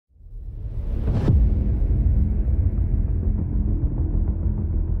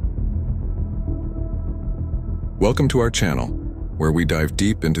Welcome to our channel, where we dive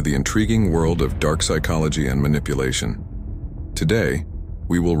deep into the intriguing world of dark psychology and manipulation. Today,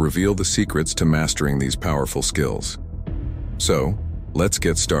 we will reveal the secrets to mastering these powerful skills. So, let's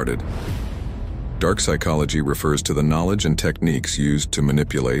get started. Dark psychology refers to the knowledge and techniques used to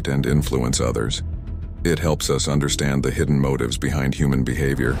manipulate and influence others. It helps us understand the hidden motives behind human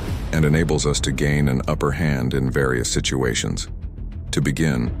behavior and enables us to gain an upper hand in various situations. To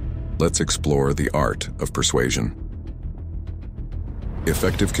begin, let's explore the art of persuasion.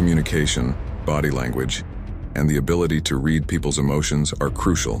 Effective communication, body language, and the ability to read people's emotions are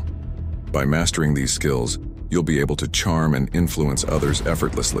crucial. By mastering these skills, you'll be able to charm and influence others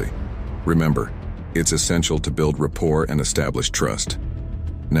effortlessly. Remember, it's essential to build rapport and establish trust.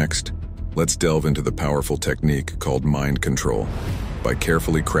 Next, let's delve into the powerful technique called mind control. By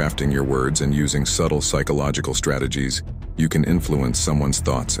carefully crafting your words and using subtle psychological strategies, you can influence someone's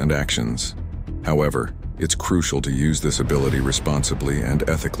thoughts and actions. However, it's crucial to use this ability responsibly and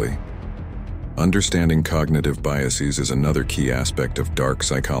ethically. Understanding cognitive biases is another key aspect of dark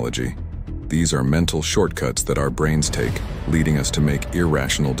psychology. These are mental shortcuts that our brains take, leading us to make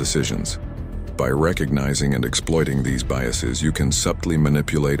irrational decisions. By recognizing and exploiting these biases, you can subtly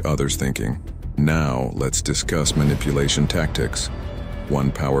manipulate others' thinking. Now, let's discuss manipulation tactics.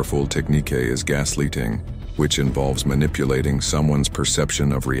 One powerful technique is gaslighting, which involves manipulating someone's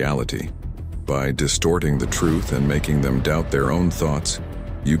perception of reality. By distorting the truth and making them doubt their own thoughts,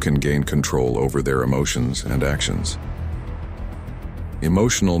 you can gain control over their emotions and actions.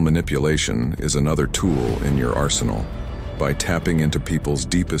 Emotional manipulation is another tool in your arsenal. By tapping into people's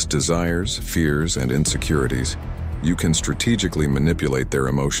deepest desires, fears, and insecurities, you can strategically manipulate their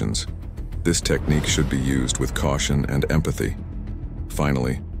emotions. This technique should be used with caution and empathy.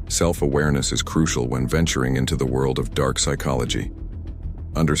 Finally, self-awareness is crucial when venturing into the world of dark psychology.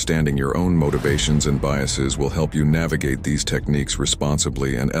 Understanding your own motivations and biases will help you navigate these techniques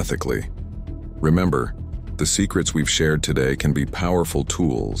responsibly and ethically. Remember, the secrets we've shared today can be powerful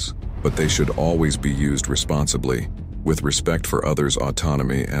tools, but they should always be used responsibly, with respect for others'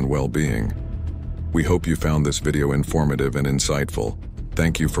 autonomy and well-being. We hope you found this video informative and insightful.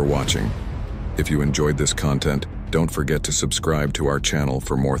 Thank you for watching. If you enjoyed this content, don't forget to subscribe to our channel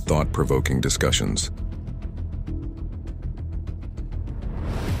for more thought-provoking discussions.